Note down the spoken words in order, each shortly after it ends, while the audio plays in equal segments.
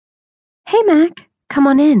"Hey, Mac, come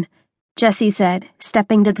on in," Jessie said,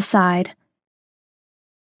 stepping to the side.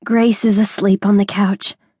 "Grace is asleep on the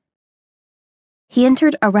couch." He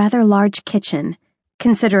entered a rather large kitchen,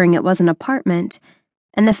 considering it was an apartment,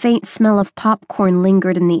 and the faint smell of popcorn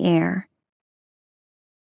lingered in the air.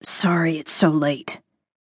 "Sorry it's so late."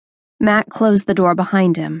 Mac closed the door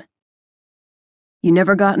behind him. "You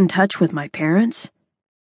never got in touch with my parents?"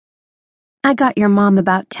 "I got your mom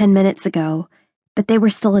about 10 minutes ago, but they were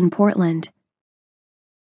still in Portland."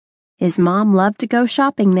 His mom loved to go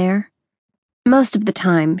shopping there. Most of the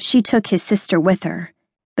time, she took his sister with her,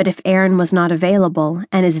 but if Aaron was not available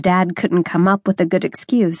and his dad couldn't come up with a good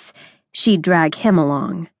excuse, she'd drag him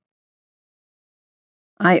along.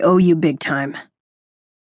 "I owe you big time."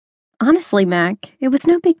 Honestly, Mac, it was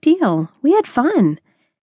no big deal. We had fun.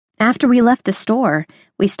 After we left the store,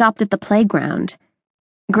 we stopped at the playground.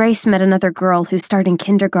 Grace met another girl who's starting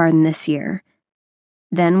kindergarten this year.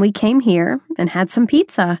 Then we came here and had some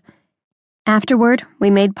pizza. Afterward, we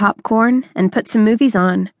made popcorn and put some movies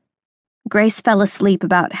on. Grace fell asleep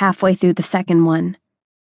about halfway through the second one.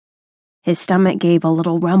 His stomach gave a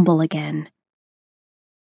little rumble again.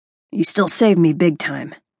 "You still save me big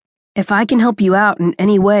time. If I can help you out in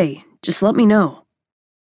any way, just let me know."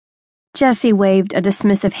 Jessie waved a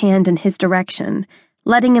dismissive hand in his direction,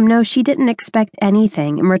 letting him know she didn't expect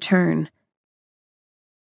anything in return.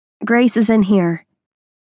 "Grace is in here."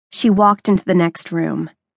 She walked into the next room.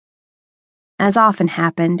 As often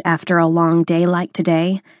happened after a long day like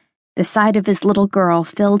today, the sight of his little girl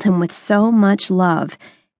filled him with so much love,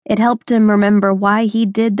 it helped him remember why he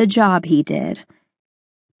did the job he did.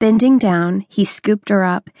 Bending down, he scooped her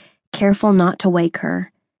up, careful not to wake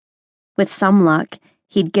her. With some luck,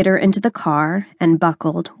 he'd get her into the car and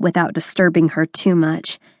buckled without disturbing her too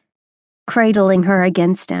much. Cradling her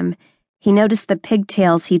against him, he noticed the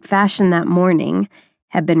pigtails he'd fashioned that morning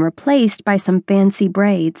had been replaced by some fancy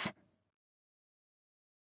braids.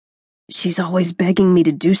 "She's always begging me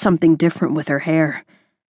to do something different with her hair.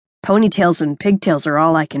 Ponytails and pigtails are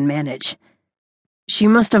all I can manage. She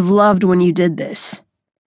must have loved when you did this."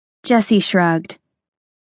 Jessie shrugged.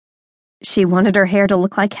 She wanted her hair to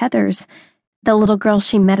look like Heather's, the little girl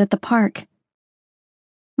she met at the park.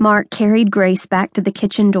 Mark carried Grace back to the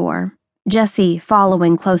kitchen door, Jessie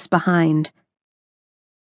following close behind.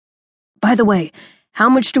 "By the way, how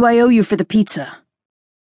much do I owe you for the pizza?"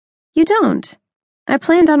 "You don't. I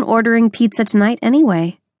planned on ordering pizza tonight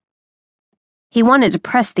anyway." He wanted to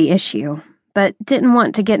press the issue, but didn't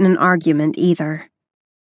want to get in an argument either.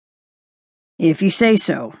 "If you say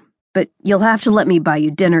so, but you'll have to let me buy you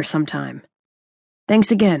dinner sometime.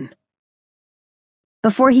 Thanks again."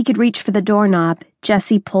 Before he could reach for the doorknob,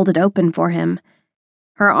 Jessie pulled it open for him.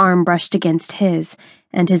 Her arm brushed against his,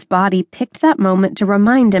 and his body picked that moment to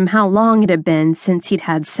remind him how long it had been since he'd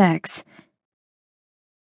had sex.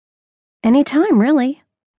 "Any time, really.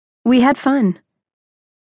 We had fun."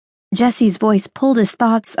 Jessie's voice pulled his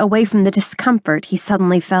thoughts away from the discomfort he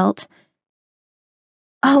suddenly felt.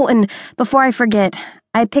 "Oh, and before I forget,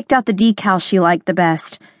 I picked out the decals she liked the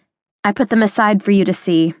best. I put them aside for you to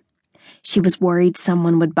see. She was worried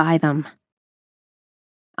someone would buy them."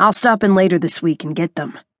 "I'll stop in later this week and get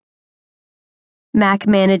them." Mac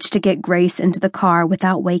managed to get Grace into the car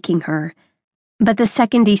without waking her, but the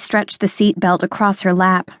second he stretched the seat belt across her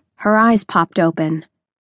lap, her eyes popped open.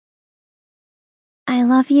 "I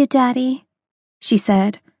love you, Daddy," she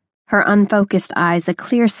said, her unfocused eyes a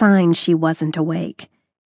clear sign she wasn't awake.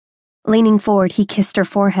 Leaning forward, he kissed her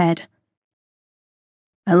forehead.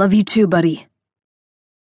 "I love you too, buddy."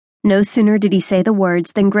 No sooner did he say the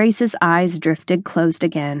words than Grace's eyes drifted closed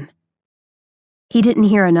again. He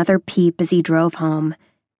didn't hear another peep as he drove home.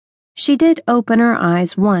 She did open her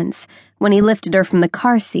eyes once when he lifted her from the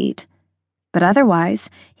car seat, but otherwise,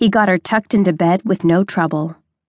 he got her tucked into bed with no trouble.